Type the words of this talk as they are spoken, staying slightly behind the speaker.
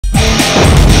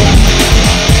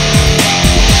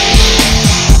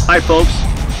folks,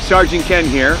 Sergeant Ken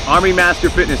here, Army Master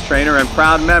Fitness Trainer and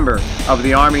proud member of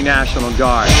the Army National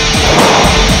Guard.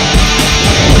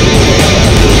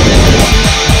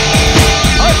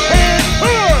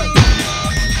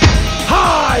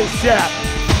 High step!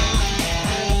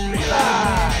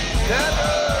 Relax!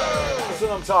 That's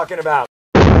what I'm talking about.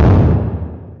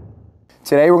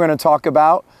 Today we're going to talk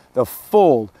about the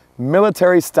full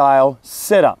military style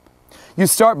sit-up. You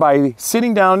start by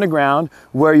sitting down on the ground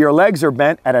where your legs are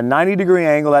bent at a 90-degree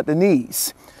angle at the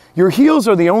knees. Your heels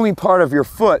are the only part of your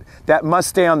foot that must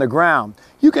stay on the ground.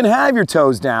 You can have your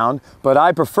toes down, but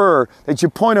I prefer that you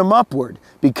point them upward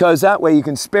because that way you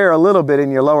can spare a little bit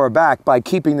in your lower back by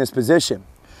keeping this position.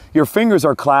 Your fingers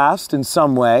are clasped in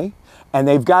some way and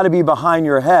they've got to be behind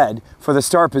your head for the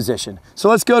start position. So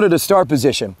let's go to the start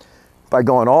position by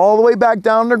going all the way back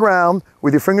down on the ground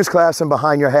with your fingers clasped and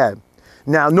behind your head.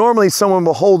 Now, normally someone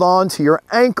will hold on to your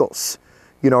ankles,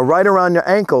 right around your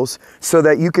ankles so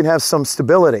that you can have some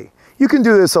stability. You can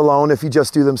do this alone if you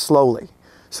just do them slowly.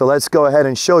 So let's go ahead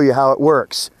and show you how it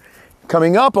works.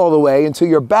 Coming up all the way until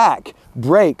your back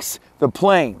breaks the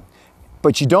plane.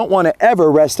 But you don't want to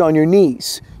ever rest on your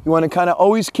knees. You want to kind of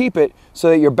always keep it so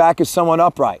that your back is somewhat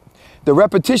upright. The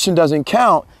repetition doesn't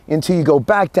count until you go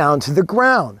back down to the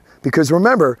ground. Because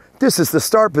remember, this is the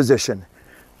start position.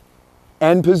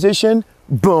 End position,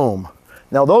 boom.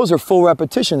 Now those are full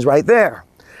repetitions right there.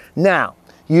 Now,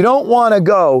 you don't want to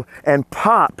go and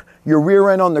pop your rear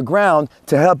end on the ground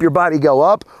to help your body go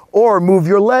up or move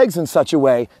your legs in such a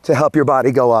way to help your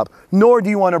body go up, nor do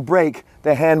you want to break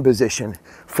the hand position.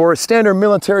 For a standard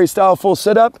military style full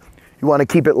sit-up, you want to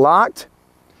keep it locked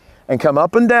and come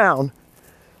up and down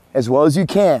as well as you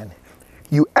can.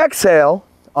 You exhale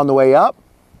on the way up,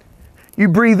 you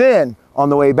breathe in on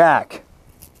the way back.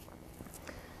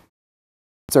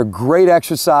 It's a great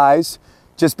exercise.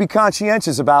 Just be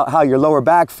conscientious about how your lower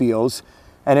back feels.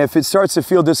 And if it starts to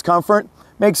feel discomfort,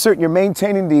 make certain you're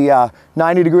maintaining the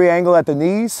 90-degree angle at the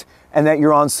knees and that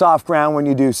you're on soft ground when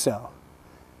you do so.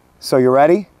 So you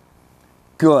ready?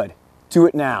 Good. Do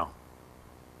it now.